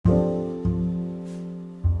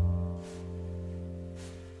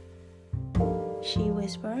She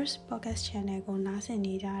Whispers podcast channel ကိုနားဆင်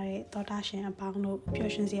နေကြတဲ့သောတာရှင်အပေါင်းတို့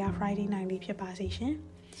ပျော်ရွှင်စရာ Friday night လေးဖြစ်ပါစေရှင်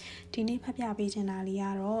။ဒီနေ့ဖတ်ပြပေးချင်တာလေးက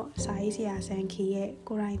တော့စာရေးဆရာဆန်ခီရဲ့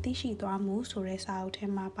ကိုယ်တိုင်သိရှိသွားမှုဆိုတဲ့စာအုပ်ထဲ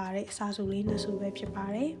မှာပါတဲ့စာစုလေးနှစ်စုပဲဖြစ်ပါ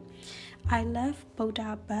တယ်။ I love Buddha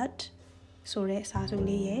but ဆိုတဲ့စာစု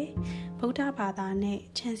လေးရဲ့ဗုဒ္ဓဘာသာနဲ့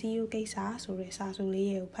ခြံစည်းရိုးကိစ္စဆိုတဲ့စာစုလေး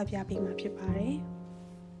ရဲ့ကိုဖတ်ပြပေးမှာဖြစ်ပါတယ်။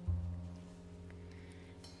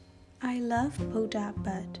 I love Buddha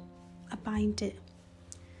but အပိုင်း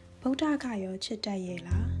1ဗုဒ္ဓကရောချစ်တတ်ရဲ့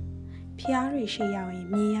လားဖျားတွေရှိရောက်ရင်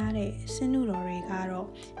မြင်ရတဲ့စင်နုတော်တွေကတော့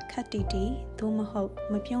ခက်တီတီသို့မဟုတ်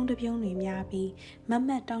မပြုံးတပြုံးတွေများပြီးမတ်မ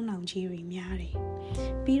တ်တောင်းတောင်ကြီးတွေများတယ်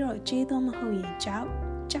ပြီးတော့ကြေးသွန်းမဟုတ်ရင်ကြောက်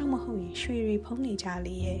မဟုတ်ရင်ရွှေတွေဖုံးနေကြ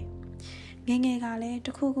လေရဲ့ငယ်ငယ်ကလည်းတ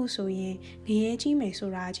ခုခုဆိုရင်ငရဲကြီးမယ်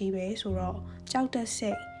ဆိုတာကြီးပဲဆိုတော့ကြောက်တတ်စိ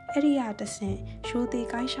တ်အဲ့ဒီရတဆင့်ရိုသေ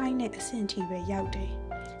ကိုင်းဆိုင်တဲ့အဆင့်ထိပဲရောက်တယ်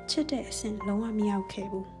ချစ်တဲ့အဆင့်လုံးဝမရောက်ခဲ့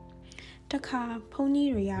ဘူးတခါဘုန်း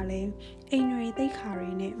ကြီးတွေကလည်းအိမ်တွေသိက္ခာတွေ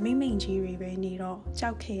နဲ့မိမ့်ကြီးတွေပဲနေတော့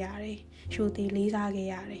ကြောက်ခဲ့ရတယ်ရိုသေလေးစားခဲ့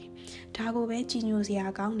ရတယ်ဒါကိုပဲကြည်ညိုစရာ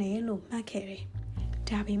ကောင်းတယ်လို့မှတ်ခဲ့တယ်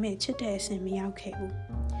ဒါပေမဲ့ချစ်တဲ့အဆင့်မရောက်ခဲ့ဘူး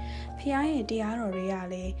ဖခင်ရဲ့တရားတော်တွေက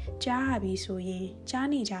လည်းကြားရပြီဆိုရင်ကြား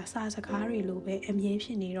နေကြစာစကားတွေလိုပဲအမြဲဖြ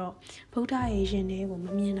စ်နေတော့ဗုဒ္ဓရဲ့ရင်ထဲကိုမ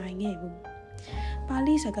မြင်နိုင်ခဲ့ဘူးပါ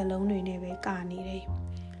ဠိစကားလုံးတွေနဲ့ပဲကာနေတယ်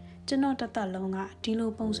ကျွန်တော်တသက်လုံးကဒီ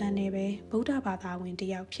လိုပုံစံနဲ့ပဲဗုဒ္ဓဘာသာဝင်တ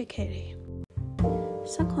ယောက်ဖြစ်ခဲ့တယ်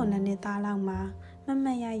18နှစ်သားလောက်မှာမ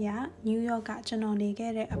ရနယူးယောက်ကကျွန်တော်နေ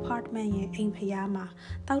ခဲ့တဲ့ apartment ရဲ့အိမ်ဖျားမှာ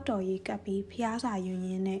တောက်တော်ကြီးကပ်ပြီးဖျားစာယူရ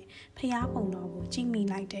င်းနဲ့ဖျားပုံတော်ကိုကြည့်မိ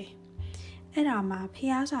လိုက်တယ်အဲ့ဒါမှ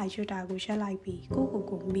ဖျားစာရွတ်တာကိုရက်လိုက်ပြီးကို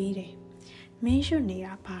မေးတယ်မင်းရွတ်နေ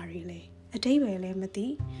တာဘာတွေလဲအတိတ်ပဲလည်းမသိ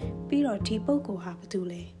ပြီးတော့ဒီပုဂ္ဂိုလ်ဟာဘာတူ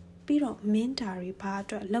လဲပြီးတော့မင်းတာတွေဘာအ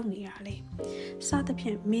တွက်လုပ်နေတာလဲစသဖြ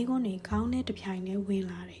င့်မိကုန်းတွေခေါင်းနဲ့တပြိုင်နဲ့ဝင်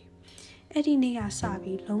လာတယ်အဲ့ဒီနေ့ကစ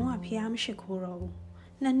ပြီးလုံးဝဖျားမရှိခိုးတော့ဘူး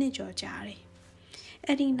2 နှစ်ကျော်ကြာတယ်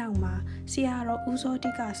အဲ့ဒီနောက်မှာဆရာတော်ဦးစောတိ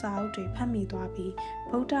ကစာအုပ်တွေဖတ်မိသွားပြီး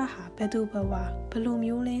ဗုဒ္ဓဟာဘယ်သူဘဝဘယ်လို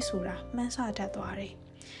မျိုးလဲဆိုတာမှန်းဆတတ်သွားတယ်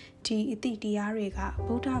ဒီအသည့်တရားတွေက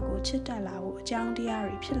ဗုဒ္ဓကိုချစ်တတ်လာဖို့အကြောင်းတရား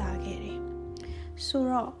တွေဖြစ်လာခဲ့တယ်ဆို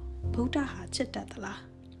တော့ဗုဒ္ဓဟာချစ်တတ်သလား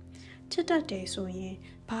ချစ်တတ်တယ်ဆိုရင်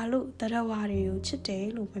ဘာလို့တရားဝါတွေကိုချစ်တယ်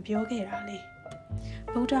လို့မပြောခဲ့တာလဲ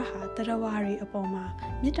ဗုဒ္ဓဟာတရားဝါတွေအပေါ်မှာ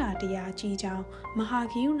မေတ္တာတရားကြီးကြောင်းမဟာ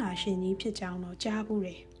ဂိယုဏရှင်ကြီးဖြစ်ကြောင်းတော့ကြားဘူးတ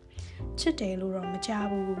ယ်ချစ်တယ်လို့တော့မကြား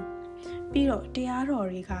ဘူးပြီးတော့တရားတော်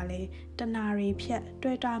တွေကလည်းတဏှာတွေဖြတ်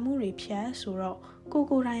တွေ့တာမှုတွေဖြတ်ဆိုတော့ကို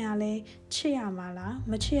ယ်တိုင်ကလည်းချစ်ရမှာလား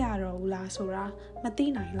မချစ်ရတော့ဘူးလားဆိုတာမသိ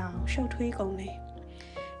နိုင်လောက်ရှုပ်ထွေးကုန်တယ်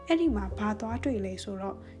အဲ့ဒီမှာဘာသွားတွေ့လဲဆို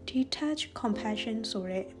တော့ detach compassion ဆို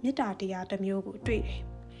တဲ့မေတ္တာတရားတစ်မျိုးကိုတွေ့တယ်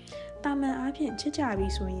တာမန်အားဖြင့်ချစ်ကြပြီ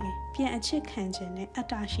ဆိုရင်ပြန်အချစ်ခံခြင်းနဲ့အတ္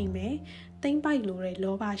တရှိမယ်သိမ့်ပိုက်လိုတဲ့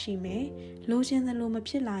လောဘရှိမယ်လိုချင်သလိုမ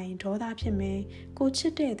ဖြစ်လာရင်ဒေါသဖြစ်မယ်ကိုချ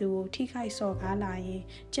စ်တဲ့သူကိုထိခိုက်စော်ကားလာရင်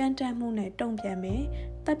ကြမ်းတမ်းမှုနဲ့တုံ့ပြန်မယ်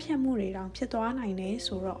တပ်ဖြတ်မှုတွေတောင်ဖြစ်သွားနိုင်တယ်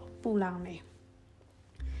ဆိုတော့ပူလောင်တယ်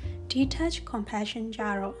detach compassion ကြ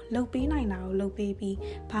တော့လှုပ်ပေးနိုင်တာကိုလှုပ်ပေးပြီး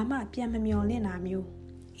ဘာမှပြန်မမျော်လင့်တာမျိုး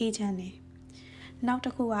အေးချမ်းတယ်နောက်တ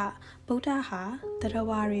စ်ခုကဗုဒ္ဓဟာတရား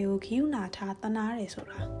ဝါတွေကိုဂိယုဏထားတနာတယ်ဆို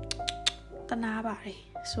တာတနာပါတယ်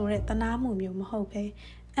ဆိုတဲ့တနာမှုမျိုးမဟုတ်ပဲ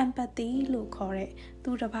empathy လို့ခေါ်တဲ့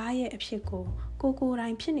သူတစ်ပါးရဲ့အဖြစ်ကိုကိုယ်တို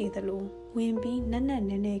င်ဖြစ်နေသလိုဝင်ပြီးနက်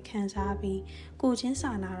နဲခံစားပြီးကိုချင်း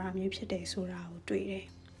စာနာတာမျိုးဖြစ်တယ်ဆိုတာကိုတွေ့တယ်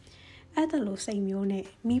အဲ့ဒါလိုစိတ်မျိုးနဲ့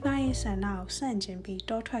မိဘရဲ့ဆန္ဒကိုဆန့်ကျင်ပြီး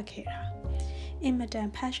တောထွက်ခဲ့တာအင်မတန်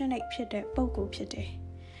passionate ဖြစ်တဲ့ပုံကိုဖြစ်တယ်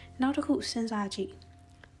နောက်တစ်ခုစဉ်းစားကြည့်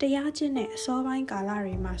တရားကျင့်တဲ့အစောပိုင်းကာလ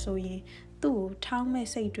တွေမှာဆိုရင်သူ့ကိုထောင်းမဲ့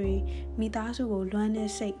စိတ်တွေမိသားစုကိုလွမ်း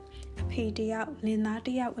တဲ့စိတ်အဖေတယောက်လင်သားတ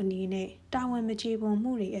ယောက်အနေနဲ့တာဝန်မကျေပွန်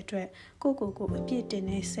မှုတွေအတွက်ကိုအပြစ်တင်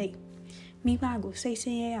တဲ့စိတ်မိဘကိုစိတ်ဆ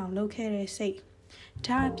င်းရဲအောင်လုပ်ခဲ့တဲ့စိတ်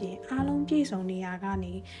ဒါအပြင်အားလုံးပြည့်စုံနေရက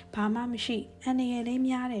နေဘာမှမရှိအန္တရာယ်လေး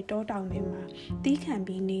များတဲ့တောတောင်တွေမှာတီးခံ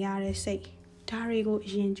ပြီးနေရတဲ့စိတ်ဒါတွေကိုအ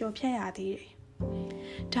ရင်ကြော်ဖြတ်ရသေးတယ်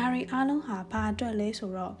ဒါတွေအားလုံးဟာဘာအတွက်လဲ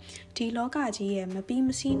ဆိုတော့ဒီလောကကြီးရဲ့မပြီးမ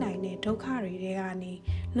စည်းနိုင်တဲ့ဒုက္ခတွေထဲကနေ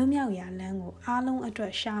လွတ်မြောက်ရာလမ်းကိုအားလုံးအတွ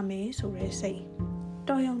က်ရှာမယ်ဆိုတဲ့စိတ်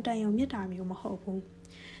တော်ရုံတန်ရုံမေတ္တာမျိုးမဟုတ်ဘူး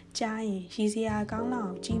ကြားရင်ရည်စရာကောင်းလော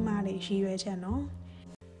က်ကြီးမားတဲ့ရည်ရွယ်ချက်နော်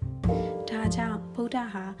ဒါကြောင့်ဗုဒ္ဓ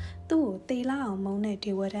ဟာသူ့ကိုသေလောက်အောင်မုန်းတဲ့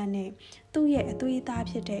ဒေဝဒတ်နဲ့သူ့ရဲ့အသွေးသား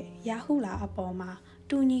ဖြစ်တဲ့ယာဟုလာအပေါ်မှာ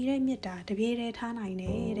တူညီတဲ့မေတ္တာတပြေးတည်းထားနိုင်တ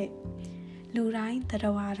ယ်တဲ့လူတိုင်းတ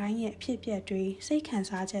ရားဝါတိုင်းရဲ့အဖြစ်အပျက်တွေစိတ်ခံ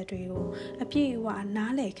စားချက်တွေကိုအပြည့်အဝ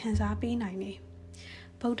နားလည်ခံစားပေးနိုင်တယ်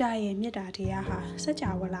ဗုဒ္ဓရဲ့မေတ္တာတရားဟာစัจ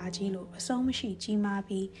java လာကြီးလို့အဆုံးမရှိကြီးမား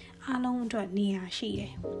ပြီးအားလုံးအတွက်နေရာရှိတ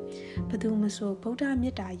ယ်ဘယ်သူမဆိုဗုဒ္ဓမေ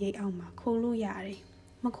တ္တာရိပ်အောက်မှာခိုးလို့ရတယ်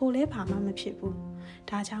မခိုလဲဘာမှမဖြစ်ဘူး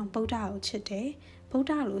ဒါကြောင့်ဗုဒ္ဓကိုချစ်တယ်ဗုဒ္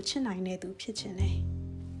ဓလိုချစ်နိုင်တဲ့သူဖြစ်ခြင်းတယ်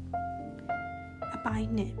အပို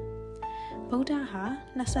င်းနဲ့ဗုဒ္ဓဟာ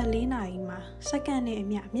24နာရီမှာစက္ကန့်နဲ့အ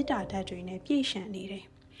မျှမေတ္တာဓာတ်တွေနဲ့ပြည့်စုံနေတယ်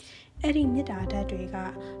အဲ့ဒီမေတ္တာဓာတ်တွေက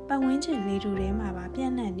ပတ်ဝန်းကျင်လေထုထဲမှာပါပြ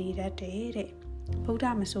န့်နှံ့နေတတ်တယ်တဲ့ဗုဒ္ဓ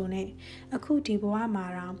မဆိုနဲ့အခုဒီဘဝမှာ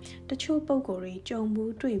တော့တချို့ပုံကိုယ်တွေကြုံ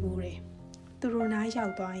ဘူးတွေ့ဘူးတယ်သူတို့နားရော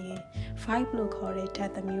က်သွားရင် vibe လို့ခေါ်တဲ့ဓာ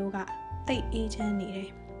တ်တစ်မျိုးကတိတ်အေးချမ်းနေတယ်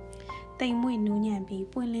တိမ်မွေ့နူးညံ့ပြီး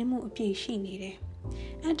ပွင့်လင်းမှုအပြည့်ရှိနေတယ်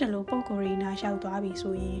အဲ့ဒါလိုပုံကိုယ်တွေနားရောက်သွားပြီ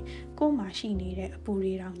ဆိုရင်ကိုယ်မှာရှိနေတဲ့အပူ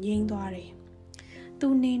တွေတောင်ငြိမ်းသွားတယ်သူ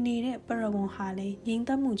နေနေတဲ့ပရဝုံဟာလည်းငြိမ်သ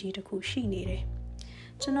က်မှုကြီးတစ်ခုရှိနေတယ်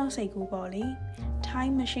ကျွန်တော်စိတ်ကူပေါ့လေ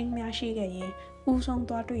time machine များရှိခဲ့ရင်ဦးဆုံး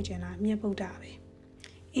သွားတွေ့ကြလားမြတ်ဗုဒ္ဓပဲ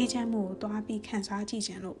အေးချမ်းမှုကိုသွားပြီးခန်းစားကြည့်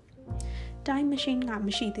ကြလို့ time machine ကမ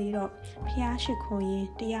ရှိသေးတော့ဖျားရှိခိုးရင်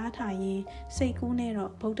တရားထိုင်ရင်စိတ်ကူးနဲ့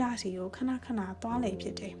တော့ဗုဒ္ဓစီကိုခဏခဏသွားလေဖြ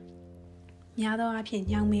စ်တယ်များသောအားဖြင့်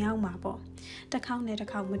ညောင်မအောင်မှာပေါ့တစ်ခေါက်နဲ့တစ်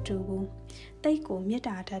ခေါက်မတူဘူးတိတ်ကိုမေတ္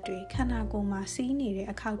တာဓာတ်တွေခန္ဓာကိုယ်မှာစီးနေတဲ့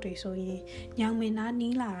အခောက်တွေဆိုရင်ညောင်မင်းသား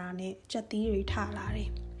နီးလာတာနဲ့ကြက်သီးတွေထလာတယ်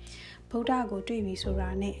ဗုဒ္ဓကိုတွေ့ပြီဆိုတာ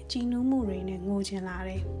နဲ့ကြည်နူးမှုတွေနဲ့ငိုချင်လာ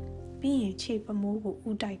တယ်ပြီးရင်ခြေပမိုးကို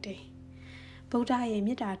ဥတိုက်တယ်ဗုဒ္ဓရဲ့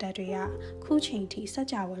မေတ္တာဓာတ်တွေကခုချိန်ထိစั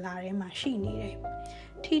จ java လာထဲမှာရှိနေတယ်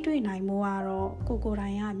ထိတွေ့နိုင်မှုကတော့ကိုယ်တို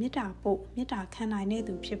င်ကမေတ္တာပို့မေတ္တာခံနိုင်တဲ့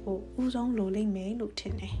သူဖြစ်ဖို့ဥဆုံးလိုလိမ့်မယ်လို့ထ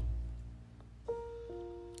င်တယ်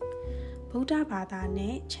ဗုဒ္ဓဘာသာ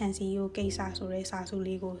နဲ့ခြံစည်းရိုးကိစ္စဆိုတဲ့စာစု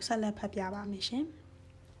လေးကိုဆက်လက်ဖတ်ပြပါမယ်ရှင်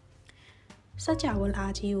စัจ java လာ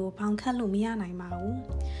ကြီးကိုဘောင်ခတ်လို့မရနိုင်ပါဘူး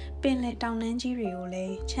ပင်လယ်တောင်တန်းကြီးတွေကိုလ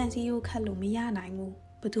ည်းခြံစည်းရိုးခတ်လို့မရနိုင်ဘူး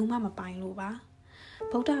ဘယ်သူမှမပိုင်လို့ပါ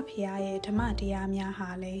ဗုဒ္ဓဖရာရဲ့ဓမ္မတရားများဟာ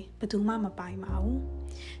လည်းဘယ်သူမှမပိုင်ပါဘူး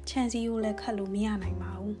ခြံစည်းရိုးလည်းခတ်လို့မရနိုင်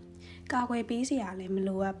ပါဘူးကာကွယ်ပေးစရာလည်းမ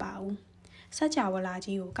လိုအပ်ပါဘူးစัจ java လာ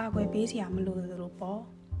ကြီးကိုကာကွယ်ပေးစရာမလိုသလိုပေါ့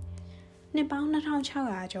နှစ်ပေါင်း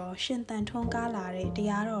2600ကျော်ရှင်သန်ထွန်းကားလာတဲ့တ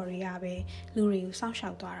ရားတော်တွေကပဲလူတွေကိုစောင့်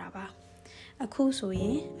ရှောက်သွားတာပါအခုဆိုရ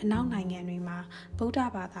င်အနောက်နိုင်ငံတွေမှာဗုဒ္ဓ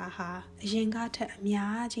ဘာသာဟာအရင်ကထက်အ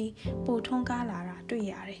များကြီးပိုထွန်းကားလာတာတွေ့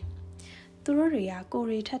ရတယ်သူတို့တွေကကိုယ်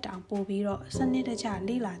ရီထက်တောင်ပိုပြီးတော့စနစ်တကျ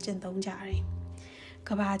လေ့လာကျင့်သုံးကြတယ်က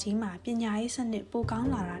ဘာကြီးမှာပညာရေးစနစ်ပိုကောင်း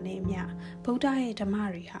လာတာနဲ့အမျှဗုဒ္ဓရဲ့ဓမ္မ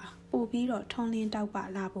တွေဟာပိုပြီးတော့ထွန်းလင်းတောက်ပ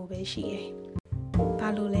လာဖို့ပဲရှိတယ်ဘာ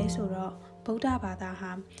လို့လဲဆိုတော့ဗုဒ္ဓဘာသာ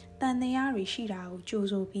ဟာတန်တရားတွေရှိတာကိုကြို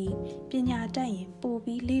ဆိုပြီးပညာတတ်ရင်ပို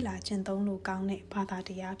ပြီးလေ့လာကျင့်သုံးလို့ကောင်းတဲ့ဘာသာတ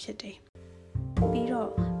ရားဖြစ်တယ်ပြီးတော့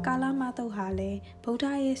ကာလမတုတ်ဟာလည်းဗုဒ္ဓ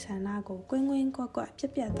ရဲ့ဆန္ဒကိုကွင်းကွင်းကွက်ကွက်ပြ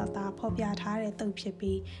က်ပြက်သားသားဖော်ပြထားတဲ့တုတ်ဖြစ်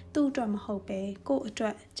ပြီးသူ့အတွက်မဟုတ်ပဲကိုယ့်အတွ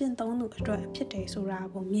က်ကျင့်သုံးသူအတွက်ဖြစ်တယ်ဆိုတာ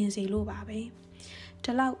ကိုမြင်စေလို့ပါပဲ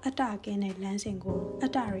ဒီလောက်အတ္တကင်းတဲ့လမ်းစဉ်ကိုအ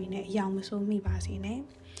တ္တတွေနဲ့အယောင်မဆိုးမိပါစေနဲ့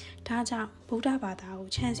ဒါကြောင့်ဗုဒ္ဓဘာသာကို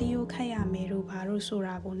ခြံစည်းရိုးခတ်ရမယ်လို့ဘာလို့ဆို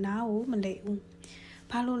တာကိုနားကိုမလည်ဘူး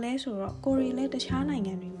ဘာလို့လဲဆိုတော့ကိုရီလည်းတခြားနိုင်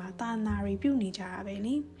ငံတွေမှာသာသနာတွေပြုနေကြတာပဲ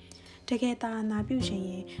လေတကယ်သာသနာပြုရှင်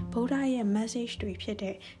ရင်ဗုဒ္ဓရဲ့ message တွေဖြစ်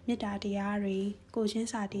တဲ့မေတ္တာတရားတွေကိုချင်း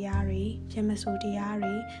စာတရားတွေယမဆိုတရား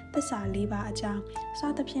တွေသစ္စာ၄ပါးအကြောင်းစ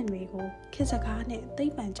သဖြင့်တွေကိုခေတ်စကားနဲ့သိ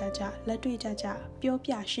ပ္ပံကြကြလက်တွေ့ကြကြပြော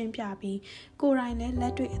ပြရှင်းပြပြီးကိုယ်တိုင်လည်းလ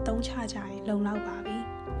က်တွေ့အသုံးချကြရင်လုံလောက်ပါပြီ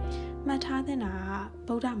မှတ်ထားတဲ့နာက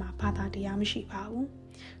ဗုဒ္ဓမှာဘာသာတရားမရှိပါဘူး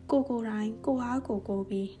ကိုယ်တိုင်ကိုအားကို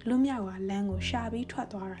ပြီးလွတ်မြောက်ရာလမ်းကိုရှာပြီးထွက်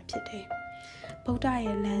သွားတာဖြစ်တယ်ဗုဒ္ဓ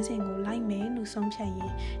ရဲ့လမ်းစဉ်ကိုလိုက်မယ်လို့ဆုံးဖြတ်ရ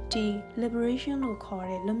င်ဒီ liberation လို့ခေါ်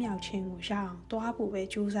တဲ့လွတ်မြောက်ခြင်းကိုရအောင်သွားဖို့ပဲ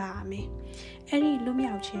ကြိုးစားရမယ်အဲ့ဒီလွတ်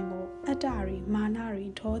မြောက်ခြင်းကိုအတ္တတွေမာနတွေ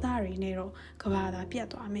ဒေါသတွေနဲ့တော့ကဘာသာပြတ်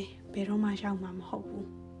သွားမယ်ဘယ်တော့မှရောက်မှာမဟုတ်ဘူး